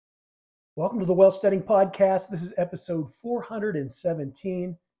Welcome to the Wealth Studying Podcast. This is episode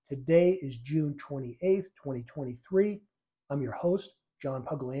 417. Today is June 28th, 2023. I'm your host, John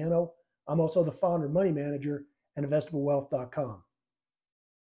Pugliano. I'm also the founder and money manager at investablewealth.com.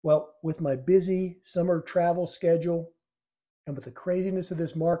 Well, with my busy summer travel schedule and with the craziness of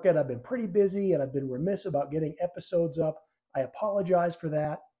this market, I've been pretty busy and I've been remiss about getting episodes up. I apologize for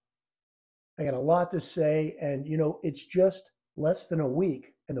that. I got a lot to say, and it's just less than a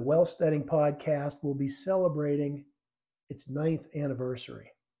week, and the Wealth Studying Podcast will be celebrating its 9th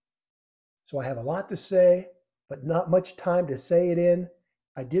anniversary. So I have a lot to say, but not much time to say it in.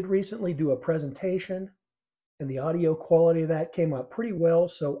 I did recently do a presentation, and the audio quality of that came out pretty well,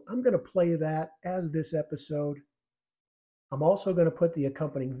 so I'm going to play that as this episode. I'm also going to put the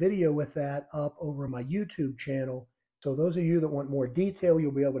accompanying video with that up over my YouTube channel. So those of you that want more detail,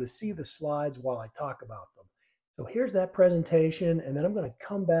 you'll be able to see the slides while I talk about them. So here's that presentation, and then I'm going to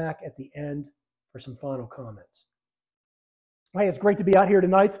come back at the end for some final comments. Hey, it's great to be out here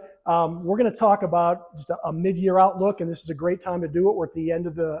tonight. We're going to talk about just a mid-year outlook, and this is a great time to do it. We're at the end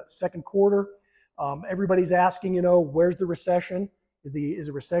of the second quarter. Everybody's asking, where's the recession? Is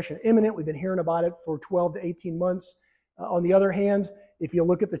a recession imminent? We've been hearing about it for 12 to 18 months. On the other hand, if you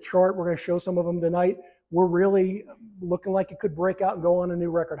look at the chart, we're going to show some of them tonight. We're really looking like it could break out and go on a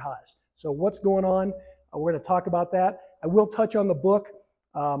new record highs. So what's going on? We're going to talk about that. I will touch on the book.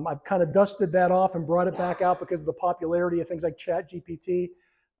 I've kind of dusted that off and brought it back out because of the popularity of things like ChatGPT.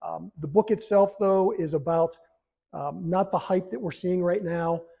 The book itself, though, is about not the hype that we're seeing right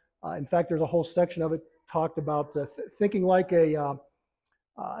now. In fact, there's a whole section of it talked about thinking like an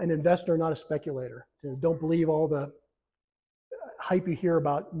investor, not a speculator. So don't believe all the hype you hear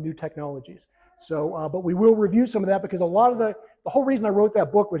about new technologies. So, but we will review some of that because a lot of the whole reason I wrote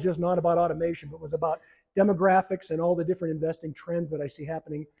that book was just not about automation, but was about demographics and all the different investing trends that I see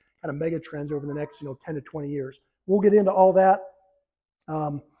happening, kind of mega trends over the next 10 to 20 years. We'll get into all that.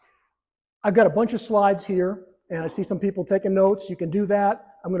 I've got a bunch of slides here, and I see some people taking notes. You can do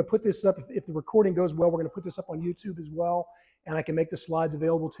that. I'm going to put this up. If the recording goes well, we're going to put this up on YouTube as well, and I can make the slides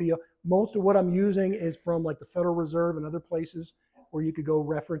available to you. Most of what I'm using is from like the Federal Reserve and other places where you could go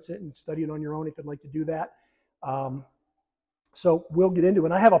reference it and study it on your own if you'd like to do that. So we'll get into it.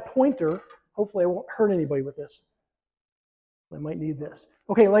 And I have a pointer. Hopefully I won't hurt anybody with this. I might need this.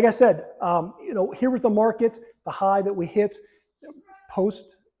 Okay, like I said, here was the market, the high that we hit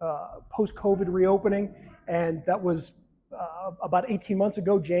post-COVID reopening, and that was about 18 months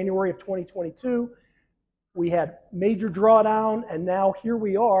ago, January of 2022. We had major drawdown, and now here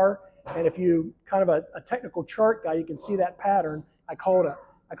we are. And if you kind of a technical chart guy, you can see that pattern. I call it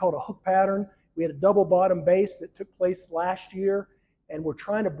a hook pattern. We had a double bottom base that took place last year, and we're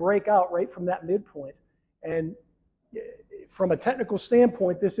trying to break out right from that midpoint. And from a technical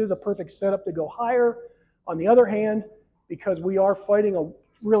standpoint, this is a perfect setup to go higher. On the other hand, because we are fighting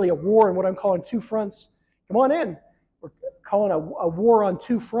really a war in what I'm calling two fronts. Come on in. We're calling a war on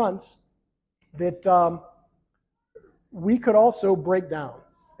two fronts that we could also break down.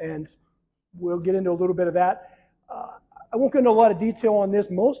 And we'll get into a little bit of that. I won't go into a lot of detail on this.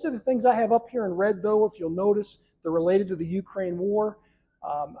 Most of the things I have up here in red, though, if you'll notice, they're related to the Ukraine war.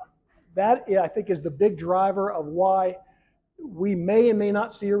 That, I think, is the big driver of why we may and may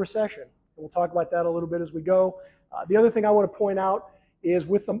not see a recession. We'll talk about that a little bit as we go. The other thing I want to point out is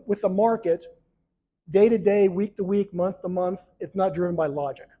with the market, day to day, week to week, month to month, it's not driven by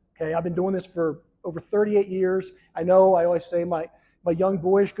logic. Okay, I've been doing this for over 38 years. I know I always say my young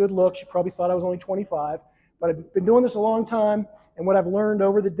boyish good looks, you probably thought I was only 25, but I've been doing this a long time, and what I've learned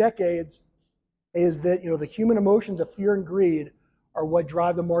over the decades is that the human emotions of fear and greed are what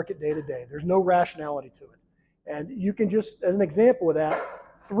drive the market day to day. There's no rationality to it. And you can just, as an example of that,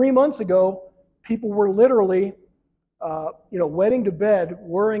 3 months ago, people were literally wetting to bed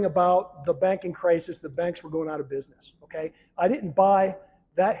worrying about the banking crisis, the banks were going out of business, okay? I didn't buy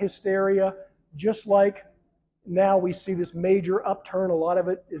that hysteria, just like now we see this major upturn. A lot of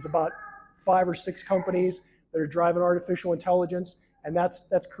it is about 5 or 6 companies that are driving artificial intelligence, and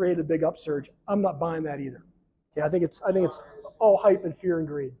that's created a big upsurge. I'm not buying that either. Yeah, I think it's all hype and fear and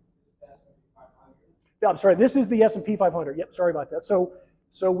greed. Yeah, I'm sorry. This is the S&P 500. Yep, sorry about that. So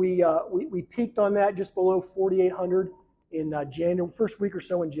we peaked on that just below 4,800 in January, first week or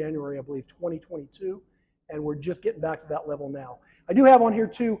so in January, I believe, 2022, and we're just getting back to that level now. I do have on here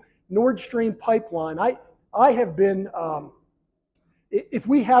too Nord Stream pipeline. I have been, if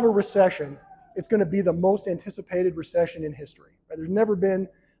we have a recession, it's going to be the most anticipated recession in history. Right? There's never been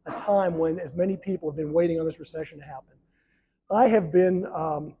a time when as many people have been waiting on this recession to happen. I have been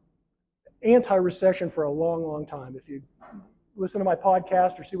anti-recession for a long, long time. If you listen to my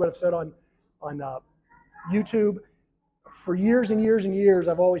podcast or see what I've said on YouTube, for years and years and years,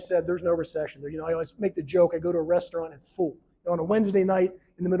 I've always said there's no recession. You know, I always make the joke, I go to a restaurant, it's full. You know, on a Wednesday night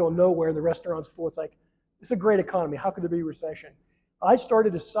in the middle of nowhere, the restaurant's full. It's like, it's a great economy. How could there be a recession? I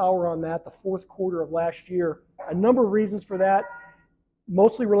started to sour on that the fourth quarter of last year. A number of reasons for that,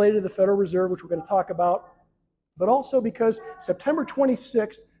 mostly related to the Federal Reserve, which we're going to talk about, but also because September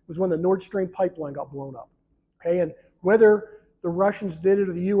 26th was when the Nord Stream pipeline got blown up. Okay, and whether the Russians did it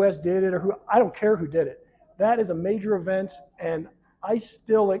or the U.S. did it or who, I don't care who did it. That is a major event, and I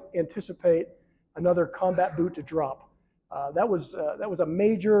still anticipate another combat boot to drop. That was a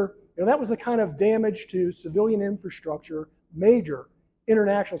major, you know, that was the kind of damage to civilian infrastructure, major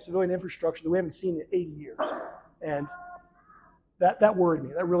international civilian infrastructure that we haven't seen in 80 years. And that worried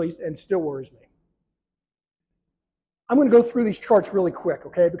me. That really, and still worries me. I'm going to go through these charts really quick,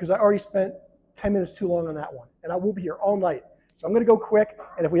 okay, because I already spent 10 minutes too long on that one, and I will be here all night. So I'm going to go quick,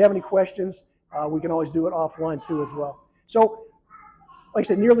 and if we have any questions, we can always do it offline too as well. So, like I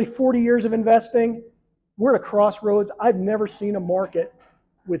said, nearly 40 years of investing. We're at a crossroads. I've never seen a market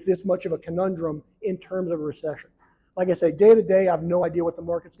with this much of a conundrum in terms of a recession. Like I say, day to day, I have no idea what the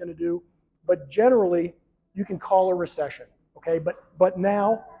market's going to do, but generally, you can call a recession, okay? But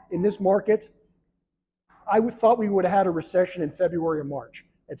now, in this market, I thought we would have had a recession in February or March.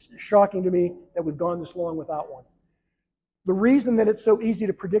 It's shocking to me that we've gone this long without one. The reason that it's so easy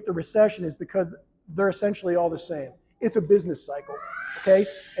to predict a recession is because they're essentially all the same. It's a business cycle, okay?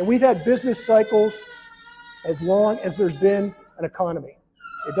 And we've had business cycles as long as there's been an economy.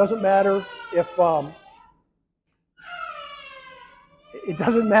 It doesn't matter if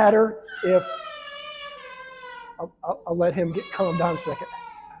I'll let him calm down a second.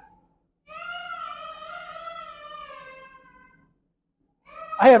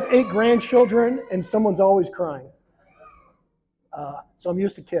 I have 8 grandchildren, and someone's always crying. So I'm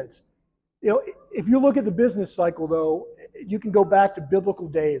used to kids. You know, if you look at the business cycle, though, you can go back to biblical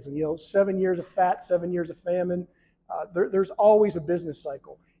days, and 7 years of fat, 7 years of famine. There's always a business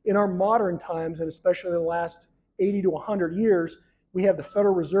cycle. In our modern times, and especially in the last 80 to 100 years, we have the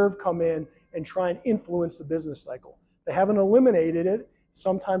Federal Reserve come in and try and influence the business cycle. They haven't eliminated it.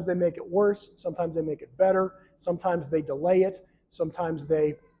 Sometimes they make it worse. Sometimes they make it better. Sometimes they delay it. Sometimes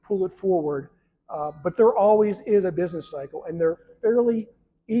they pull it forward. But there always is a business cycle, and they're fairly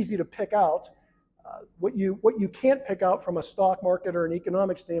easy to pick out. What you can't pick out from a stock market or an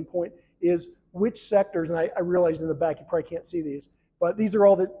economic standpoint is which sectors, and I realize in the back you probably can't see these, but these are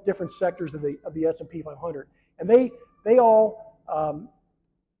all the different sectors of the S&P 500. And they all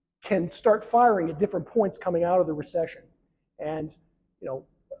can start firing at different points coming out of the recession. And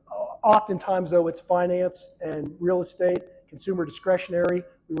oftentimes, though, it's finance and real estate, consumer discretionary.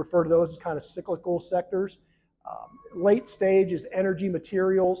 We refer to those as kind of cyclical sectors. Late stage is energy,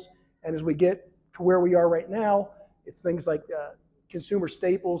 materials, and as we get to where we are right now, it's things like consumer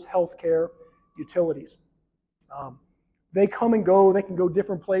staples, healthcare, utilities. They come and go. They can go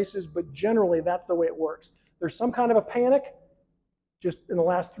different places, but generally that's the way it works. There's some kind of a panic. Just in the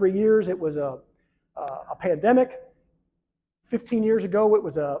last 3 years, it was a pandemic. 15 years ago, it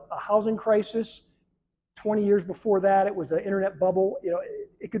was a housing crisis. 20 years before that, it was an internet bubble.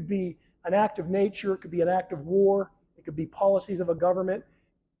 It could be an act of nature. It could be an act of war. It could be policies of a government.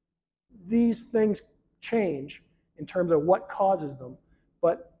 These things change in terms of what causes them,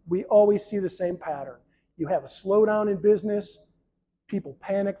 but we always see the same pattern. You have a slowdown in business. People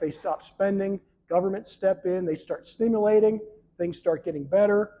panic. They stop spending. Governments step in. They start stimulating. Things start getting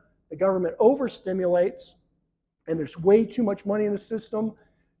better. The government overstimulates, and there's way too much money in the system.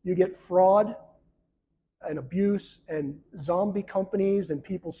 You get fraud and abuse and zombie companies and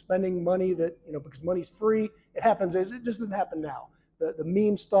people spending money that, because money's free. It happens. It just doesn't happen now. The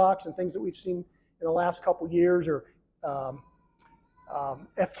meme stocks and things that we've seen in the last couple of years, or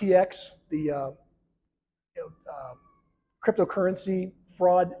FTX, the cryptocurrency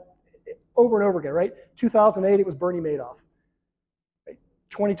fraud, over and over again, right? 2008, it was Bernie Madoff. Right?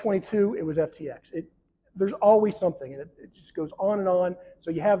 2022, it was FTX. There's always something, and it just goes on and on. So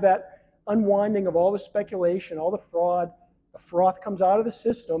you have that unwinding of all the speculation, all the fraud. The froth comes out of the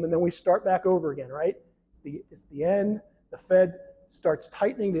system, and then we start back over again, right? It's the end. The Fed starts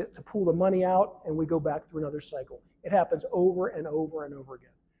tightening to pull the money out, and we go back through another cycle. It happens over and over and over again.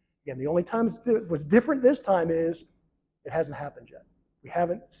 Again, the only time it was different this time is it hasn't happened yet. We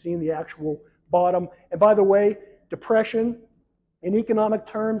haven't seen the actual bottom. And by the way, depression, in economic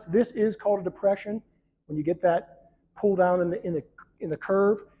terms, this is called a depression. When you get that pull down in the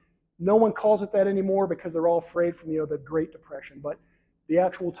curve, no one calls it that anymore because they're all afraid from the Great Depression. But the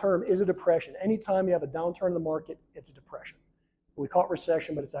actual term is a depression. Anytime you have a downturn in the market, it's a depression. We call it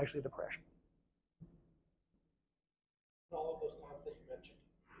recession, but it's actually a depression. All of those times that you mentioned,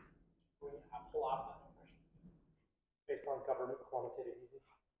 we pull out of that depression based on government quantitative easing.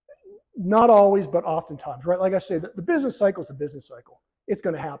 Not always, but oftentimes, right? Like I say, the business cycle is a business cycle. It's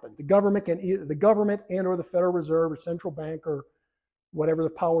going to happen. The government can either the government and or the Federal Reserve or central bank or whatever the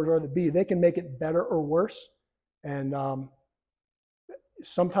powers are that be, they can make it better or worse. And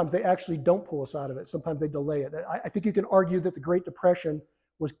sometimes they actually don't pull us out of it. Sometimes they delay it. I think you can argue that the Great Depression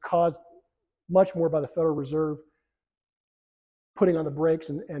was caused much more by the Federal Reserve putting on the brakes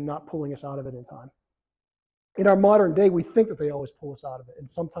and not pulling us out of it in time. In our modern day, we think that they always pull us out of it, and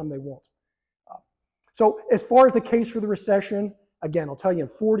sometimes they won't. So as far as the case for the recession, again, I'll tell you, in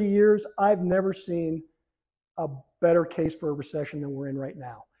 40 years, I've never seen a better case for a recession than we're in right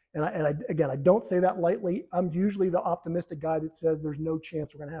now. And I don't say that lightly. I'm usually the optimistic guy that says there's no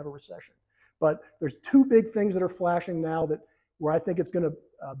chance we're going to have a recession. But there's two big things that are flashing now that where I think it's going to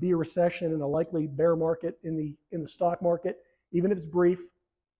be a recession and a likely bear market in the stock market, even if it's brief.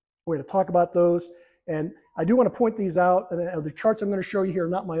 We're going to talk about those. And I do want to point these out. And the charts I'm going to show you here are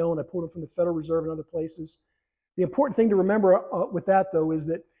not my own. I pulled them from the Federal Reserve and other places. The important thing to remember with that, though, is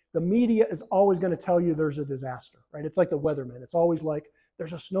that the media is always going to tell you there's a disaster, right? It's like the weatherman. It's always like,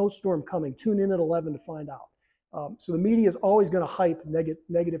 there's a snowstorm coming. Tune in at 11 to find out. So the media is always going to hype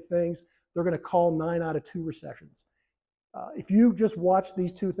negative things. They're going to call 9 out of 2 recessions. If you just watch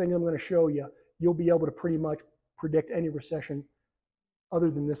these two things I'm going to show you, you'll be able to pretty much predict any recession other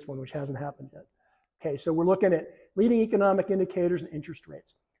than this one, which hasn't happened yet. Okay, so we're looking at leading economic indicators and interest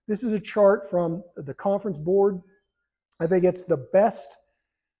rates. This is a chart from the conference board. I think it's the best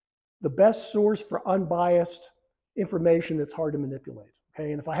source for unbiased information that's hard to manipulate.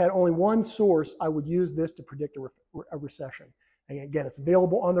 Okay, and if I had only one source, I would use this to predict a recession. And again, it's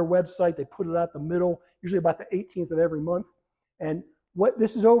available on their website. They put it out the middle, usually about the 18th of every month. And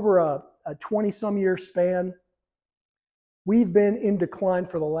this is over a 20-some year span. We've been in decline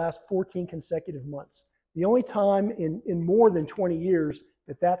for the last 14 consecutive months. The only time in more than 20 years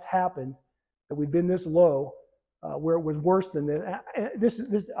that's happened, that we've been this low, where it was worse than this.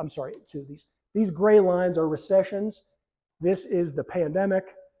 I'm sorry, these gray lines are recessions. This is the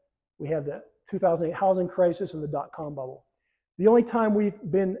pandemic. We have the 2008 housing crisis and the dot-com bubble. The only time we've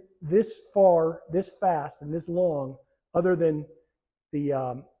been this far, this fast, and this long, other than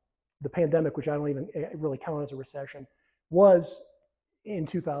the pandemic, which I don't even really count as a recession, was in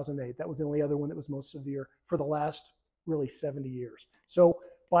 2008. That was the only other one that was most severe for the last really 70 years. So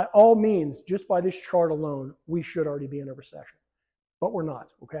by all means, just by this chart alone, we should already be in a recession, but we're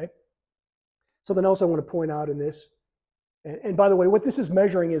not, okay? Something else I want to point out in this, and by the way, what this is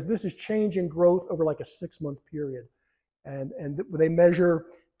measuring is this is change in growth over like a 6-month period. And they measure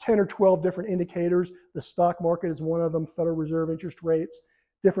 10 or 12 different indicators. The stock market is one of them, Federal Reserve interest rates,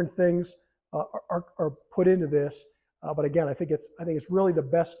 different things are put into this. But again, I think it's really the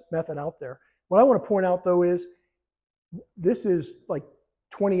best method out there. What I want to point out, though, is this is like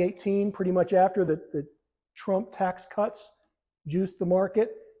 2018, pretty much after the Trump tax cuts juiced the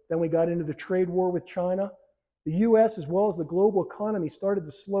market. Then we got into the trade war with China. The U.S. as well as the global economy started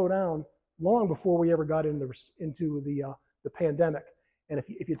to slow down long before we ever got into the pandemic. And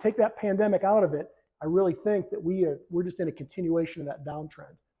if you take that pandemic out of it, I really think that we're just in a continuation of that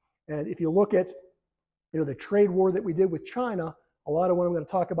downtrend. And if you look at the trade war that we did with China, a lot of what I'm going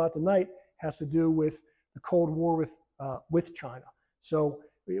to talk about tonight has to do with the Cold War with China. So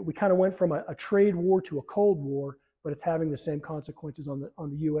we kind of went from a trade war to a Cold War, but it's having the same consequences on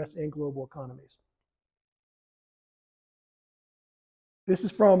the U.S. and global economies. This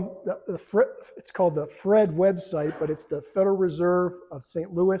is from it's called the FRED website, but it's the Federal Reserve of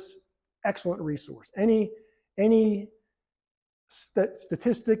St. Louis. Excellent resource. Any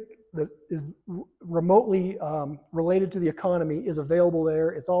statistic that is remotely related to the economy is available there.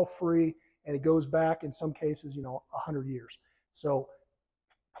 It's all free, and it goes back in some cases, 100 years. So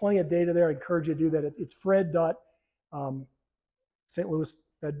plenty of data there. I encourage you to do that. It's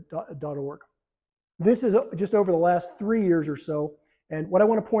fred.stlouisfed.org. This is just over the last 3 years or so. And what I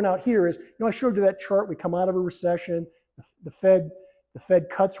want to point out here is, I showed you that chart. We come out of a recession. The Fed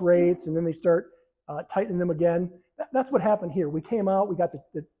cuts rates, and then they start tightening them again. That's what happened here. We came out. We got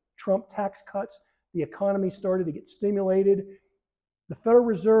the Trump tax cuts. The economy started to get stimulated. The Federal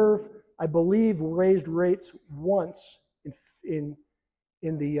Reserve, I believe, raised rates once in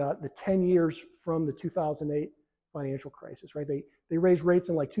the 10 years from the 2008 financial crisis. Right? They raised rates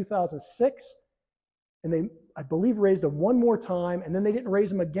in like 2006. And they, I believe, raised them one more time, and then they didn't raise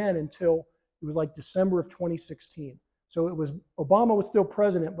them again until it was like December of 2016. So Obama was still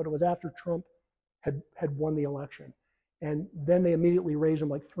president, but it was after Trump had won the election. and then they immediately raised them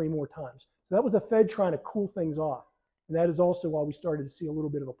like 3 more times. So that was the Fed trying to cool things off. And that is also why we started to see a little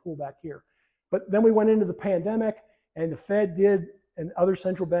bit of a pullback here. But then we went into the pandemic, and the Fed did, and other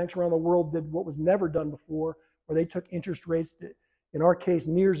central banks around the world did what was never done before, where they took interest rates to, in our case,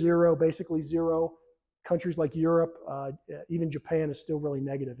 near zero, basically zero. Countries like Europe, even Japan is still really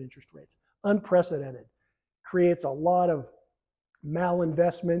negative interest rates. Unprecedented. Creates a lot of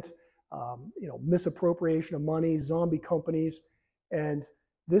malinvestment, misappropriation of money, zombie companies. And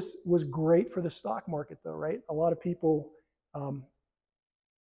this was great for the stock market though, right? A lot of people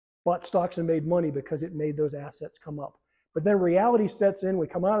bought stocks and made money because it made those assets come up. But then reality sets in, we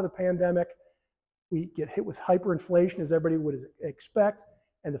come out of the pandemic, we get hit with hyperinflation as everybody would expect,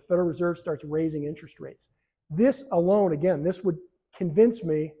 and the Federal Reserve starts raising interest rates. This alone, again, this would convince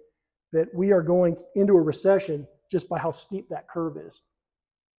me that we are going into a recession just by how steep that curve is.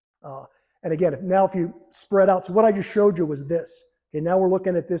 And again, if you spread out, so what I just showed you was this. Okay, now we're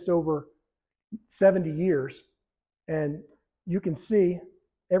looking at this over 70 years, and you can see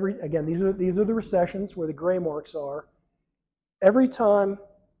again, these are the recessions where the gray marks are. Every time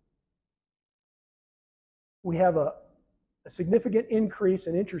we have a significant increase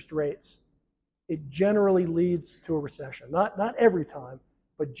in interest rates, it generally leads to a recession. Not every time,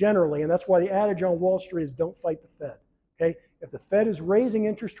 but generally, and that's why the adage on Wall Street is don't fight the Fed. Okay? If the Fed is raising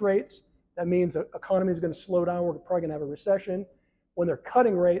interest rates, that means the economy is going to slow down. We're probably going to have a recession. When they're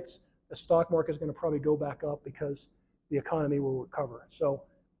cutting rates, the stock market is going to probably go back up because the economy will recover. So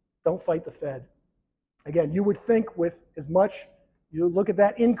don't fight the Fed. Again, you would think with as much, you look at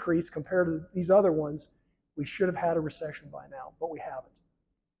that increase compared to these other ones, we should have had a recession by now, but we haven't.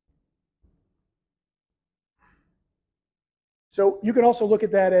 So you can also look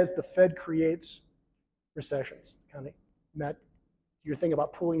at that as the Fed creates recessions. Kind of, Matt, you're thinking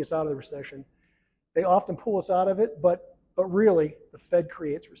about pulling us out of the recession. They often pull us out of it, but really the Fed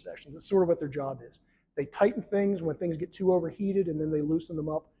creates recessions. It's sort of what their job is. They tighten things when things get too overheated, and then they loosen them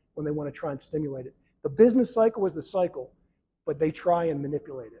up when they want to try and stimulate it. The business cycle is the cycle, but they try and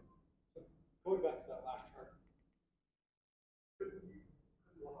manipulate it. Going back to that last chart, couldn't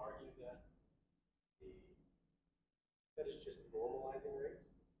one argue that the Fed is just normalizing rates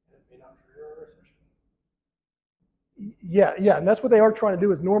and it may not trigger a recession? Yeah, and that's what they are trying to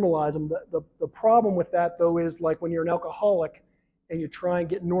do is normalize them. The problem with that, though, is like when you're an alcoholic and you try and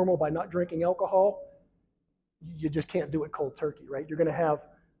get normal by not drinking alcohol, you just can't do it cold turkey, right? You're going to have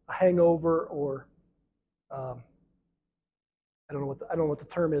a hangover, or I don't know what the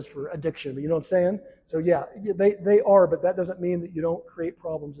term is for addiction, but you know what I'm saying? So yeah, they are, but that doesn't mean that you don't create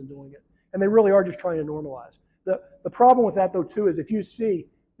problems in doing it. And they really are just trying to normalize. The problem with that, though, too, is if you see,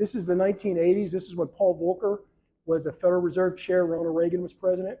 this is the 1980s. This is when Paul Volcker was the Federal Reserve Chair, Ronald Reagan was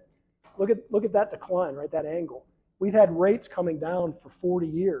president. Look at that decline, right? That angle. We've had rates coming down for 40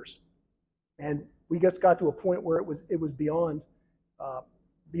 years, and we just got to a point where it was beyond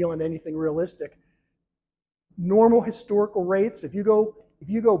anything realistic. Normal historical rates, if you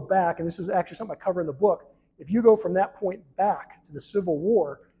go back, and this is actually something I cover in the book, if you go from that point back to the Civil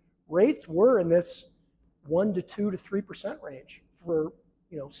War, rates were in this 1 to 2 to 3% range for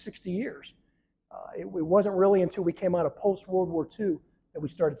 60 years. It wasn't really until we came out of post-World War II that we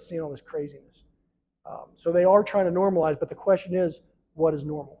started seeing all this craziness. So they are trying to normalize, but the question is, what is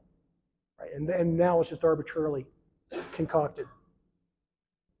normal? Right? And now it's just arbitrarily concocted.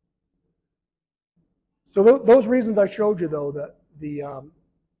 So those reasons I showed you, though, that the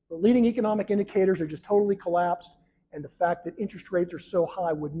leading economic indicators are just totally collapsed, and the fact that interest rates are so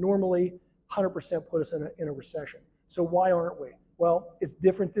high would normally 100% put us in a recession. So why aren't we? Well, it's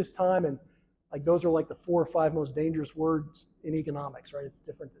different this time, and like those are like the 4 or 5 most dangerous words in economics, right? It's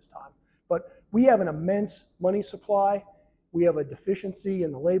different this time. But we have an immense money supply, we have a deficiency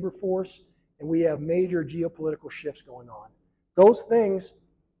in the labor force, and we have major geopolitical shifts going on. Those things,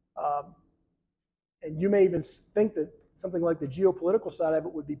 and you may even think that something like the geopolitical side of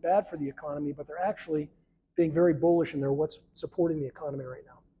it would be bad for the economy, but they're actually being very bullish, and they're what's supporting the economy right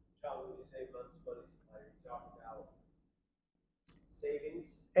now. John, when you say money supply, you're talking about savings?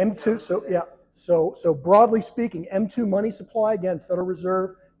 M2, so yeah. So broadly speaking, M2 money supply, again, Federal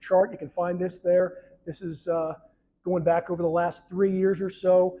Reserve chart, you can find this there. This is going back over the last 3 years or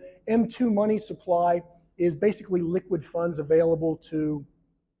so. M2 money supply is basically liquid funds available to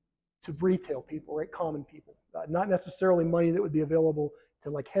retail people, right? Common people. Not necessarily money that would be available to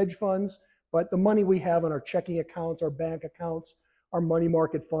like hedge funds, but the money we have in our checking accounts, our bank accounts, our money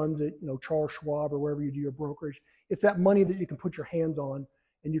market funds at Charles Schwab or wherever you do your brokerage. It's that money that you can put your hands on,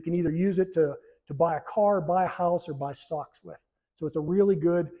 and you can either use it to buy a car, buy a house, or buy stocks with. So it's a really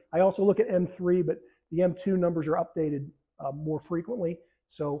good, I also look at M3, but The M2 numbers are updated more frequently.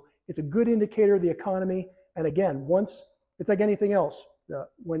 So it's a good indicator of the economy. And again, once it's like anything else,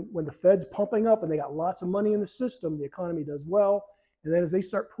 when the Fed's pumping up and they got lots of money in the system, the economy does well. And then as they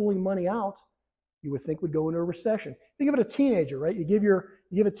start pulling money out, you would think would go into a recession. Think of it a teenager, right? You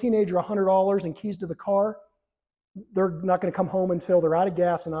give a teenager $100 and keys to the car. They're not going to come home until they're out of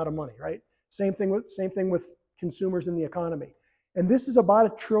gas and out of money, right? Same thing with consumers in the economy. And this is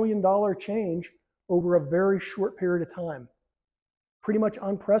about $1 trillion change over a very short period of time. Pretty much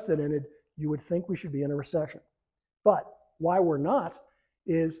unprecedented. You would think we should be in a recession. But why we're not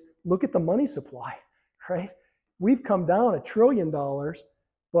is look at the money supply, right? We've come down $1 trillion,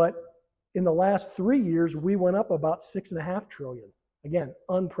 but in the last 3 years, we went up about $6.5 trillion. Again,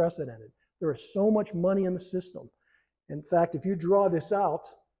 unprecedented. There is so much money in the system. In fact, if you draw this out,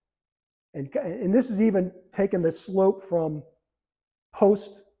 and this is even taking the slope from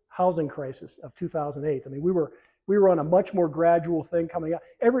post-housing crisis of 2008. I mean, we were on a much more gradual thing coming out.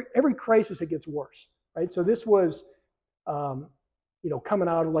 Every crisis, it gets worse, right? So this was, coming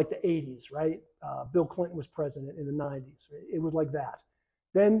out of like the 80s, right? Bill Clinton was president in the 90s. Right? It was like that.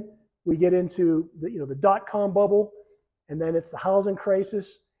 Then we get into the dot-com bubble, and then it's the housing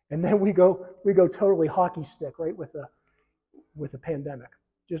crisis, and then we go totally hockey stick, right, with the pandemic.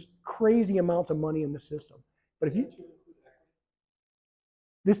 Just crazy amounts of money in the system. But if you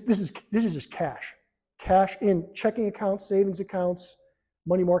this is just cash in checking accounts, savings accounts,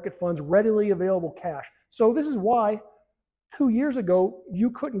 money market funds, readily available cash. So this is why 2 years ago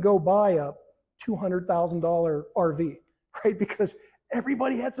you couldn't go buy a $200,000 RV, right? Because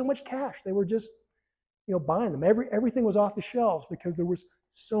everybody had so much cash. They were just buying them. Everything was off the shelves because there was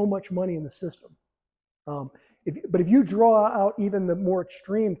so much money in the system. But if you draw out even the more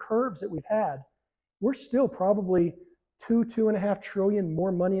extreme curves that we've had, we're still probably 2.5 trillion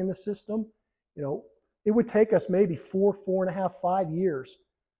more money in the system. It would take us maybe 4.5, 5 years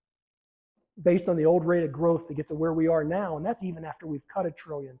based on the old rate of growth to get to where we are now. And that's even after we've cut $1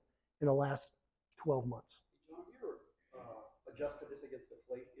 trillion in the last 12 months. John, have you ever adjusted this against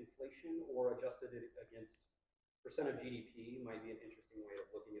inflation or adjusted it against percent of GDP? Might be an interesting way of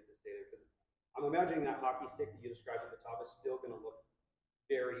looking at this data, because I'm imagining that hockey stick that you described at the top is still going to look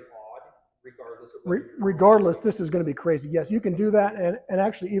very odd regardless of regardless, this is going to be crazy. Yes, you can do that, and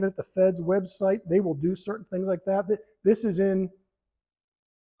actually even at the Fed's website, they will do certain things like that. This is in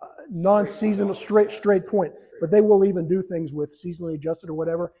non-seasonal straight point, but they will even do things with seasonally adjusted or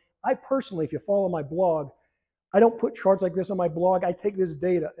whatever. I personally, if you follow my blog, I don't put charts like this on my blog. I take this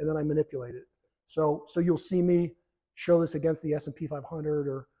data and then I manipulate it. So you'll see me show this against the S&P 500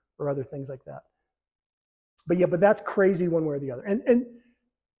 or other things like that. But that's crazy one way or the other. And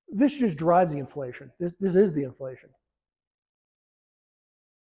this just drives the inflation. This is the inflation.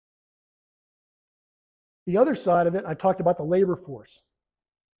 The other side of it, I talked about the labor force.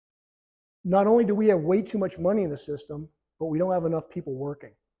 Not only do we have way too much money in the system, but we don't have enough people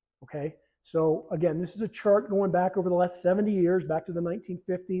working, okay? So again, this is a chart going back over the last 70 years, back to the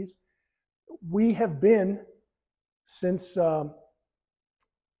 1950s. We have been, since about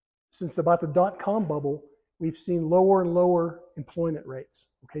the dot-com bubble, we've seen lower and lower employment rates.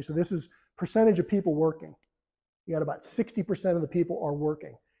 Okay, so this is percentage of people working. You got about 60% of the people are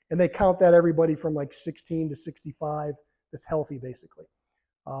working. And they count that everybody from like 16 to 65 that's healthy, basically,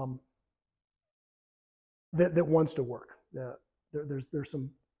 that wants to work. There's some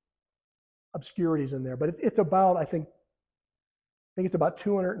obscurities in there, but it's about, I think it's about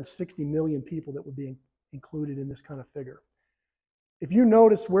 260 million people that would be included in this kind of figure. If you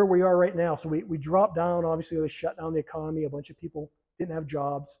notice where we are right now, so we dropped down, obviously they shut down the economy, a bunch of people didn't have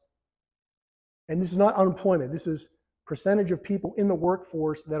jobs. And this is not unemployment, this is percentage of people in the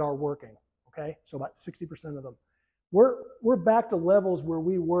workforce that are working, okay? So about 60% of them. We're back to levels where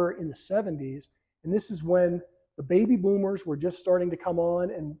we were in the 70s, and this is when the baby boomers were just starting to come on,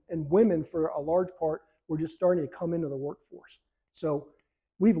 and women, for a large part, were just starting to come into the workforce. So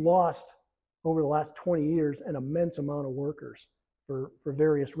we've lost, over the last 20 years, an immense amount of workers for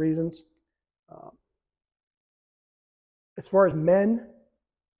various reasons. As far as men,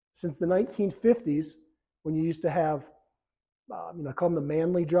 since the 1950s, when you used to have, I call them the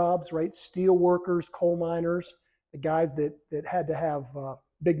manly jobs, right? Steel workers, coal miners, the guys that had to have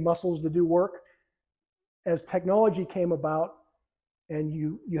big muscles to do work. As technology came about and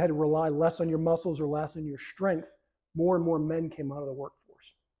you had to rely less on your muscles or less on your strength, more and more men came out of the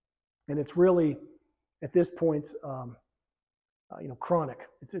workforce. And it's really, at this point, chronic.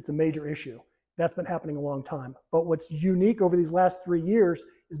 It's a major issue. That's been happening a long time. But what's unique over these last 3 years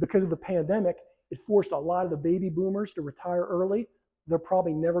is because of the pandemic, it forced a lot of the baby boomers to retire early. They're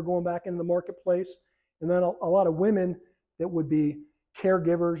probably never going back into the marketplace. And then a lot of women that would be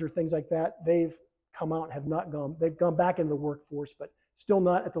caregivers or things like that, they've come out and have not gone, they've gone back into the workforce, but still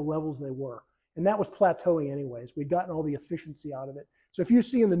not at the levels they were. And that was plateauing anyways. We'd gotten all the efficiency out of it. So if you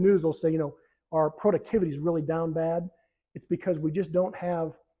see in the news, they'll say, our productivity is really down bad. It's because we just don't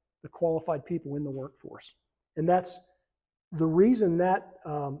have the qualified people in the workforce. And that's the reason that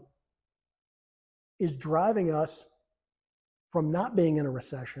is driving us from not being in a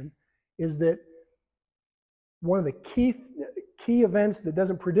recession, is that one of the key events that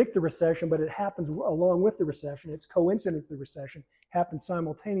doesn't predict the recession, but it happens along with the recession, it's coincident with the recession, happens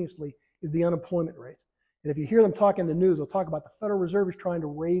simultaneously, is the unemployment rate. And if you hear them talk in the news, they'll talk about the Federal Reserve is trying to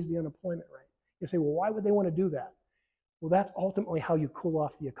raise the unemployment rate. You say, well, why would they want to do that? Well, that's ultimately how you cool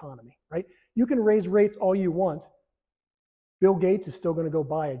off the economy, right? You can raise rates all you want. Bill Gates is still going to go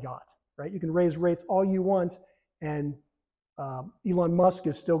buy a yacht, right? You can raise rates all you want, and Elon Musk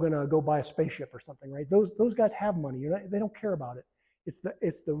is still going to go buy a spaceship or something, right? Those guys have money. They don't care about it.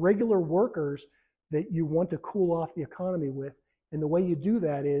 It's the regular workers that you want to cool off the economy with, and the way you do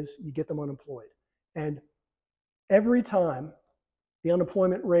that is you get them unemployed. And every time the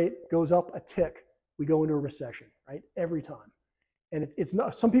unemployment rate goes up a tick, we go into a recession, right? Every time. And it's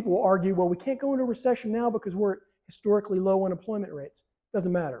not. Some people will argue, well, we can't go into a recession now because we're at historically low unemployment rates.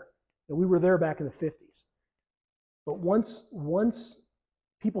 Doesn't matter. We were there back in the 50s. But once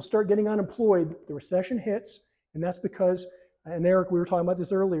people start getting unemployed, the recession hits, and that's because, and Eric, we were talking about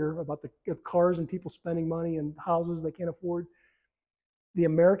this earlier, about the cars and people spending money and houses they can't afford. The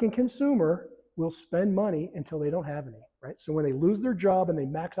American consumer will spend money until they don't have any, right? So when they lose their job and they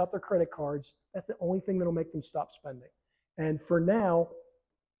max out their credit cards, that's the only thing that'll make them stop spending. And for now,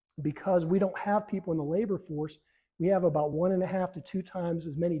 because we don't have people in the labor force, we have about 1.5 to 2 times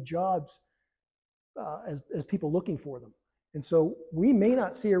as many jobs as people looking for them. And so we may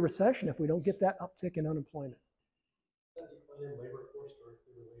not see a recession if we don't get that uptick in unemployment. Is that decline in labor force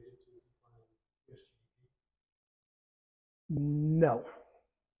directly related to the decline in US GDP? No,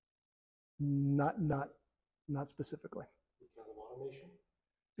 not specifically. Because of automation?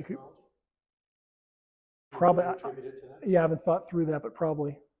 Could, Technology? probably, Attribute it to that? yeah, I haven't thought through that, but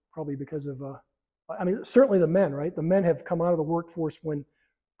probably because of, I mean, certainly the men, right? The men have come out of the workforce when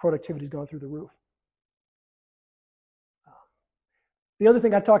productivity's gone through the roof. The other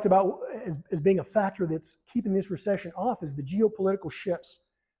thing I talked about as being a factor that's keeping this recession off is the geopolitical shifts,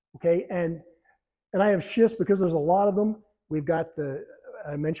 okay? And I have shifts because there's a lot of them. We've got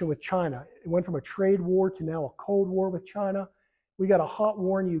I mentioned with China. It went from a trade war to now a Cold War with China. We got a hot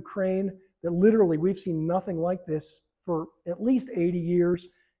war in Ukraine that literally we've seen nothing like this for at least 80 years.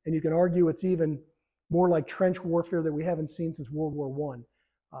 And you can argue it's even more like trench warfare that we haven't seen since World War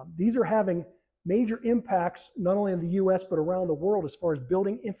I. These are having major impacts, not only in the US, but around the world as far as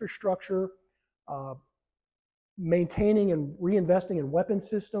building infrastructure, maintaining and reinvesting in weapon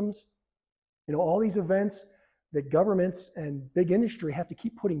systems. All these events that governments and big industry have to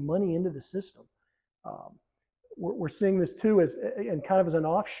keep putting money into the system. We're seeing this too and kind of as an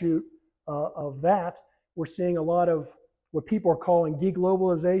offshoot of that, we're seeing a lot of what people are calling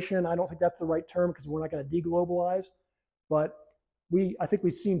deglobalization. I don't think that's the right term because we're not going to deglobalize, but I think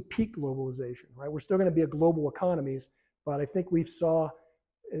we've seen peak globalization, right? We're still going to be a global economies, but I think we saw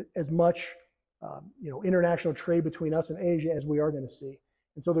as much, international trade between us and Asia as we are going to see.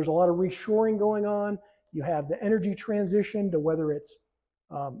 And so there's a lot of reshoring going on. You have the energy transition to whether it's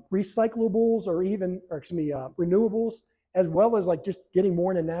recyclables or renewables, as well as like just getting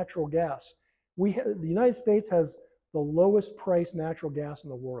more into natural gas. The United States has the lowest priced natural gas in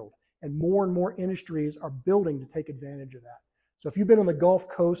the world, and more industries are building to take advantage of that. So if you've been on the Gulf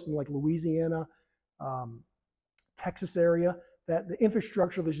Coast in like Louisiana, Texas area, that the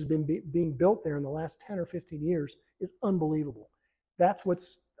infrastructure that's just been being built there in the last 10 or 15 years is unbelievable. That's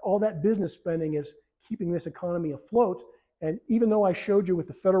all that business spending is keeping this economy afloat. And even though I showed you with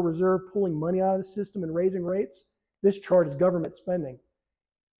the Federal Reserve pulling money out of the system and raising rates, this chart is government spending.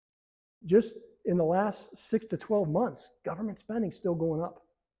 Just in the last 6 to 12 months, government spending is still going up.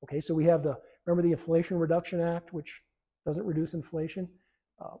 Okay, so we have remember the Inflation Reduction Act, which doesn't reduce inflation,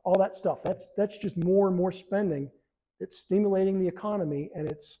 all that stuff. That's just more and more spending. It's stimulating the economy, and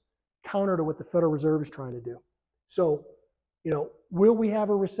it's counter to what the Federal Reserve is trying to do. So, will we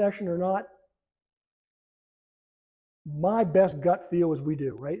have a recession or not? My best gut feel is we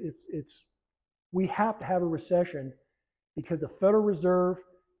do, right? We have to have a recession because the Federal Reserve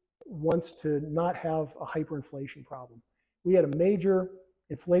wants to not have a hyperinflation problem. We had a major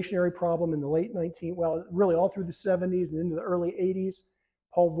inflationary problem in the late really all through the 70s and into the early 80s.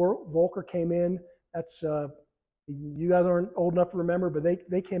 Paul Volcker came in. That's You guys aren't old enough to remember, but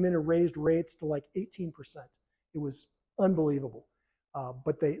they came in and raised rates to like 18%. It was unbelievable.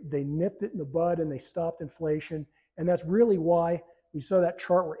 But they nipped it in the bud and they stopped inflation. And that's really why we saw that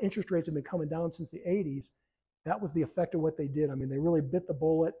chart where interest rates have been coming down since the 80s. That was the effect of what they did. I mean, they really bit the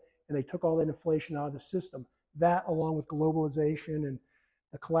bullet and they took all that inflation out of the system. That, along with globalization and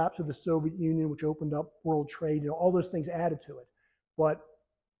the collapse of the Soviet Union, which opened up world trade, all those things added to it. But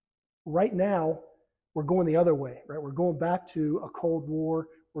right now, we're going the other way, right? We're going back to a Cold War.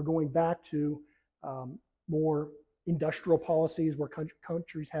 We're going back to more industrial policies where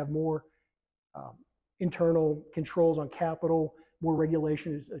countries have more internal controls on capital, more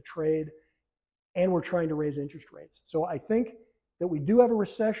regulations of trade, and we're trying to raise interest rates. So I think that we do have a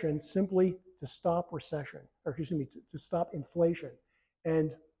recession simply to stop recession, or excuse me, to stop inflation.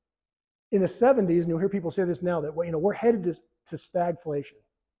 And in the 70s, and you'll hear people say this now, that we're headed to stagflation.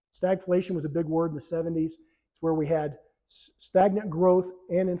 Stagflation was a big word in the 70s. It's where we had stagnant growth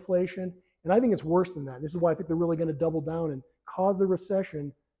and inflation. And I think it's worse than that. This is why I think they're really going to double down and cause the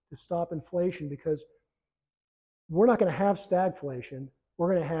recession to stop inflation, because we're not going to have stagflation.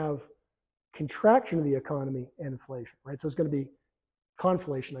 We're going to have contraction of the economy and inflation, right? So it's going to be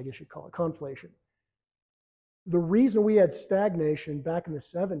conflation, I guess you'd call it, conflation. The reason we had stagnation back in the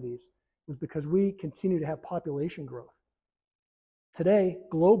 70s was because we continue to have population growth. Today,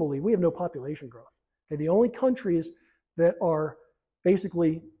 globally, we have no population growth. Okay, the only countries that are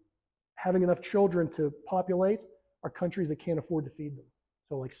basically having enough children to populate are countries that can't afford to feed them.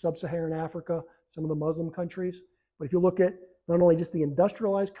 So like sub-Saharan Africa, some of the Muslim countries. But if you look at not only just the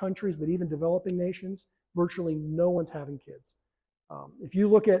industrialized countries, but even developing nations, virtually no one's having kids. If you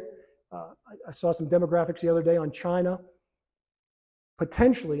look at, I saw some demographics the other day on China,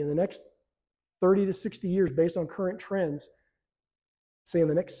 potentially in the next 30 to 60 years, based on current trends, say in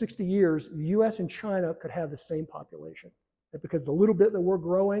the next 60 years, the US and China could have the same population. Because the little bit that we're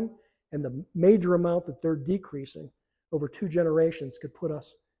growing and the major amount that they're decreasing over 2 generations could put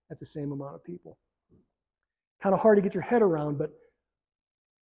us at the same amount of people. Kind of hard to get your head around, but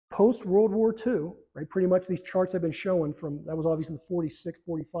post-World War II, right, pretty much these charts I've been showing from, that was obviously in 46,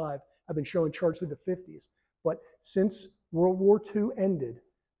 45, I've been showing charts through the 50s. But since World War II ended,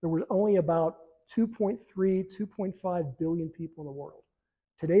 there was only about 2.3, 2.5 billion people in the world.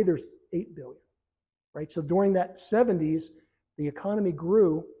 Today there's 8 billion, right? So during that 70s, the economy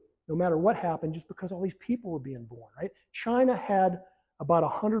grew no matter what happened, just because all these people were being born, right? China had about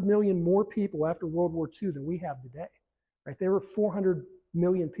 100 million more people after World War II than we have today, right? They were 400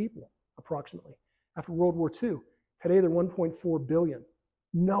 million people approximately after World War II. Today they're 1.4 billion.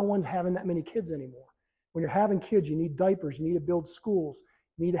 No one's having that many kids anymore. When you're having kids, you need diapers, you need to build schools,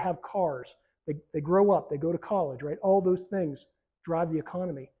 you need to have cars. They grow up, they go to college, right? All those things drive the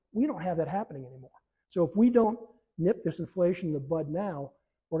economy. We don't have that happening anymore. So if we don't nip this inflation in the bud now,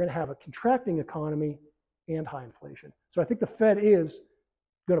 we're going to have a contracting economy and high inflation. So I think the Fed is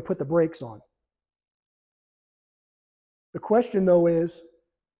going to put the brakes on. The question, though, is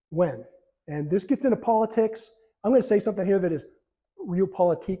when? And this gets into politics. I'm going to say something here that is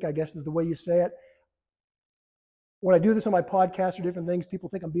realpolitik, I guess is the way you say it. When I do this on my podcast or different things, people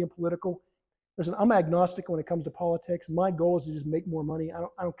think I'm being political. Listen, I'm agnostic when it comes to politics. My goal is to just make more money.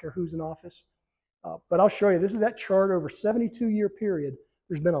 I don't care who's in office. But I'll show you. This is that chart over a 72-year period.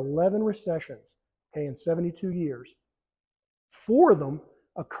 There's been 11 recessions, okay, in 72 years. 4 of them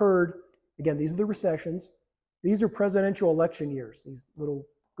occurred, again, these are the recessions. These are presidential election years, these little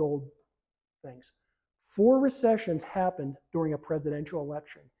gold things. 4 recessions happened during a presidential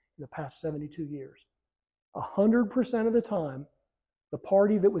election in the past 72 years. 100% of the time, the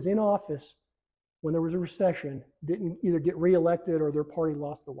party that was in office when there was a recession didn't either get reelected or their party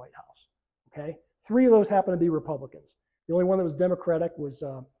lost the White House, okay? 3 of those happened to be Republicans. The only one that was Democratic was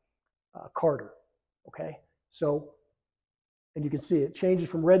Carter, okay? So, and you can see it changes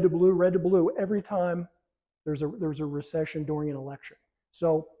from red to blue every time there's a recession during an election.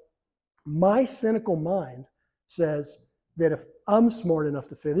 So my cynical mind says that if I'm smart enough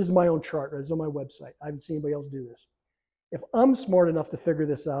to figure, this is my own chart, right? It's on my website. I haven't seen anybody else do this. If I'm smart enough to figure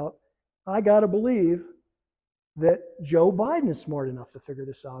this out, I got to believe that Joe Biden is smart enough to figure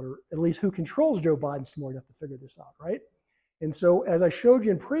this out, or at least who controls Joe Biden is smart enough to figure this out, right? And so as I showed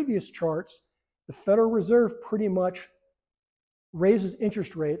you in previous charts, the Federal Reserve pretty much raises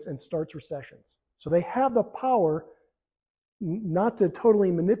interest rates and starts recessions. So they have the power not to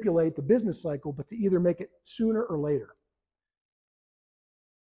totally manipulate the business cycle, but to either make it sooner or later.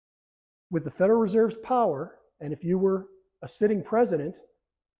 With the Federal Reserve's power, and if you were a sitting president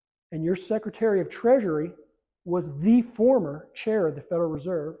and your Secretary of Treasury was the former chair of the Federal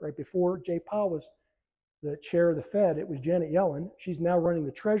Reserve, right before Jay Powell was the chair of the Fed, it was Janet Yellen. She's now running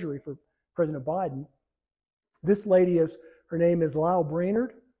the Treasury for President Biden. This lady her name is Lyle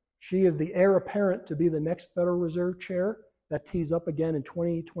Brainerd. She is the heir apparent to be the next Federal Reserve chair. That tees up again in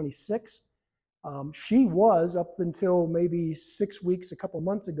 2026. She was, up until maybe 6 weeks, a couple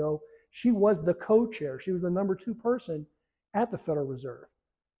months ago, she was the co-chair. She was the number 2 person at the Federal Reserve.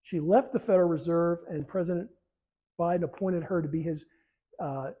 She left the Federal Reserve, and President Biden appointed her to be his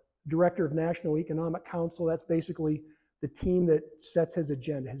Director of National Economic Council. That's basically the team that sets his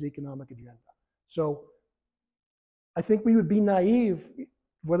agenda, his economic agenda. So I think we would be naive,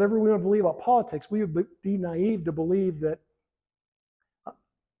 whatever we want to believe about politics, we would be naive to believe that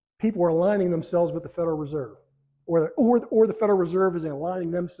people are aligning themselves with the Federal Reserve, or the Federal Reserve is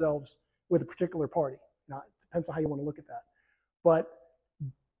aligning themselves with a particular party. Now, it depends on how you want to look at that. But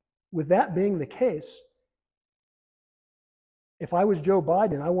with that being the case, if I was Joe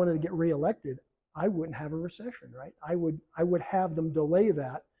Biden and I wanted to get reelected, I wouldn't have a recession, right? I would have them delay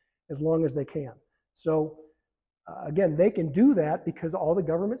that as long as they can. So again, they can do that because all the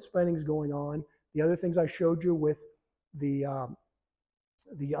government spending is going on. The other things I showed you with the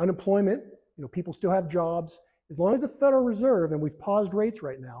unemployment, people still have jobs. As long as the Federal Reserve, and we've paused rates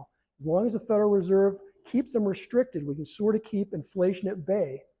right now, as long as the Federal Reserve keeps them restricted, we can sort of keep inflation at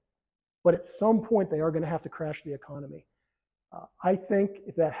bay. But at some point, they are going to have to crash the economy. I think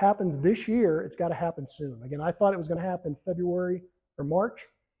if that happens this year, it's got to happen soon. Again, I thought it was going to happen February or March.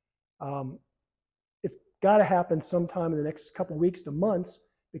 It's got to happen sometime in the next couple of weeks to months,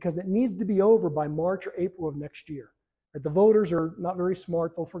 because it needs to be over by March or April of next year. The voters are not very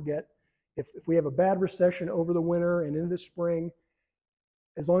smart. They'll forget. If we have a bad recession over the winter and into the spring,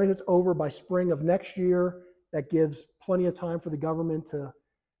 as long as it's over by spring of next year, that gives plenty of time for the government to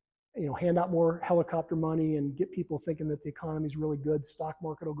hand out more helicopter money and get people thinking that the economy is really good. Stock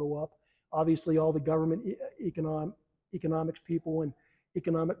market will go up. Obviously, all the government economics people and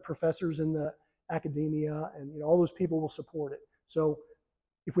economic professors in the academia and all those people will support it. So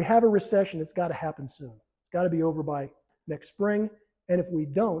if we have a recession, it's got to happen soon. It's got to be over by next spring. And if we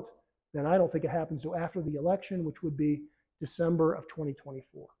don't, then I don't think it happens until after the election, which would be December of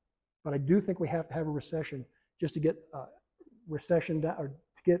 2024. But I do think we have to have a recession just to get recession down, or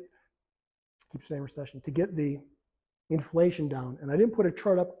to get the inflation down. And I didn't put a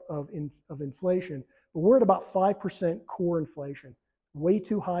chart up of inflation, but we're at about 5% core inflation, way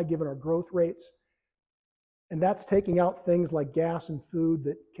too high given our growth rates. And that's taking out things like gas and food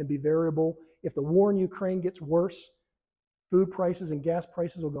that can be variable. If the war in Ukraine gets worse, food prices and gas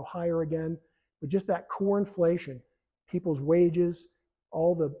prices will go higher again. But just that core inflation, people's wages,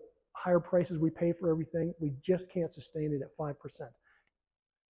 all the higher prices we pay for everything, we just can't sustain it at 5%.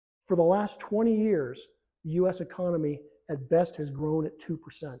 For the last 20 years, the U.S. economy at best has grown at 2%,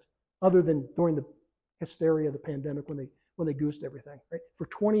 other than during the hysteria of the pandemic when they goosed everything. Right? For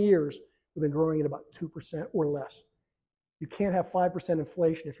 20 years, we've been growing at about 2% or less. You can't have 5%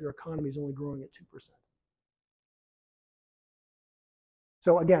 inflation if your economy is only growing at 2%.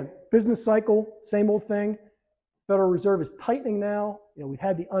 So again, business cycle, same old thing. Federal Reserve is tightening now. We've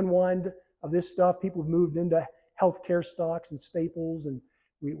had the unwind of this stuff. People have moved into healthcare stocks and staples, and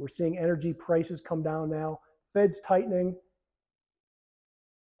we're seeing energy prices come down now. Fed's tightening.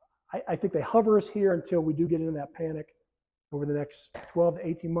 I think they hover us here until we do get into that panic over the next 12 to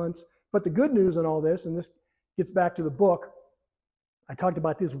 18 months. But the good news in all this, and this gets back to the book, I talked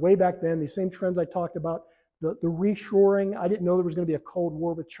about this way back then, these same trends I talked about, the reshoring. I didn't know there was going to be a Cold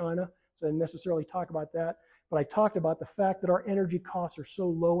War with China, so I didn't necessarily talk about that. But I talked about the fact that our energy costs are so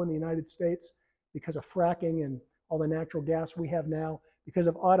low in the United States because of fracking and all the natural gas we have now, because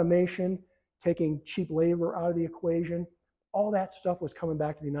of automation, taking cheap labor out of the equation. All that stuff was coming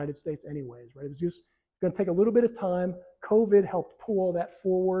back to the United States anyways, right? It was just going to take a little bit of time. COVID helped pull all that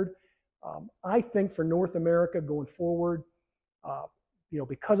forward. I think for North America going forward,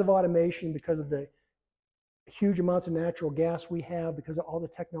 because of automation, because of the huge amounts of natural gas we have, because of all the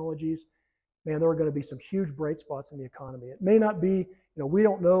technologies, man, there are going to be some huge bright spots in the economy. It may not be, we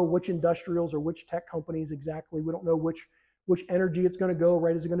don't know which industrials or which tech companies exactly. We don't know which energy it's going to go,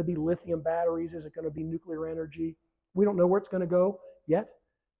 right? Is it going to be lithium batteries? Is it going to be nuclear energy? We don't know where it's going to go yet,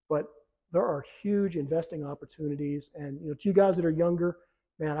 but there are huge investing opportunities. And to you guys that are younger,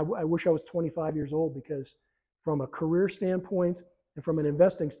 man, I wish I was 25 years old, because from a career standpoint and from an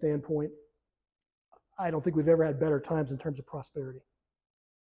investing standpoint, I don't think we've ever had better times in terms of prosperity.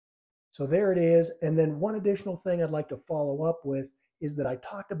 So there it is. And then one additional thing I'd like to follow up with is that I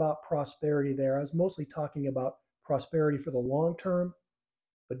talked about prosperity there. I was mostly talking about prosperity for the long term,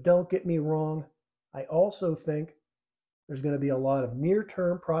 but don't get me wrong. I also think there's going to be a lot of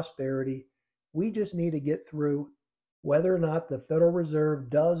near-term prosperity We just need to get through whether or not the Federal Reserve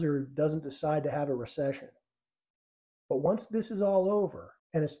does or doesn't decide to have a recession. But once this is all over,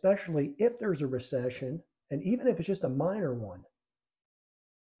 and especially if there's a recession, and even if it's just a minor one,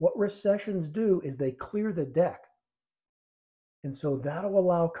 what recessions do is they clear the deck. And so that'll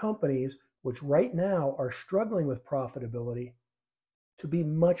allow companies, which right now are struggling with profitability, to be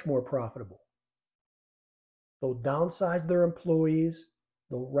much more profitable. They'll downsize their employees,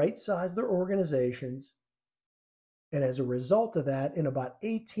 they'll right-size their organizations, and as a result of that, in about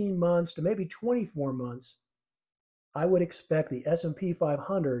 18 months to maybe 24 months, I would expect the S&P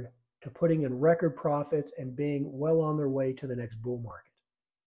 500 to putting in record profits and being well on their way to the next bull market.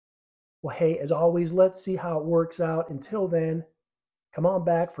 Well, hey, as always, let's see how it works out. Until then, come on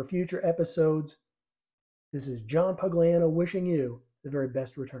back for future episodes. This is John Pugliano wishing you the very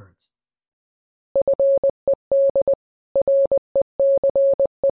best returns.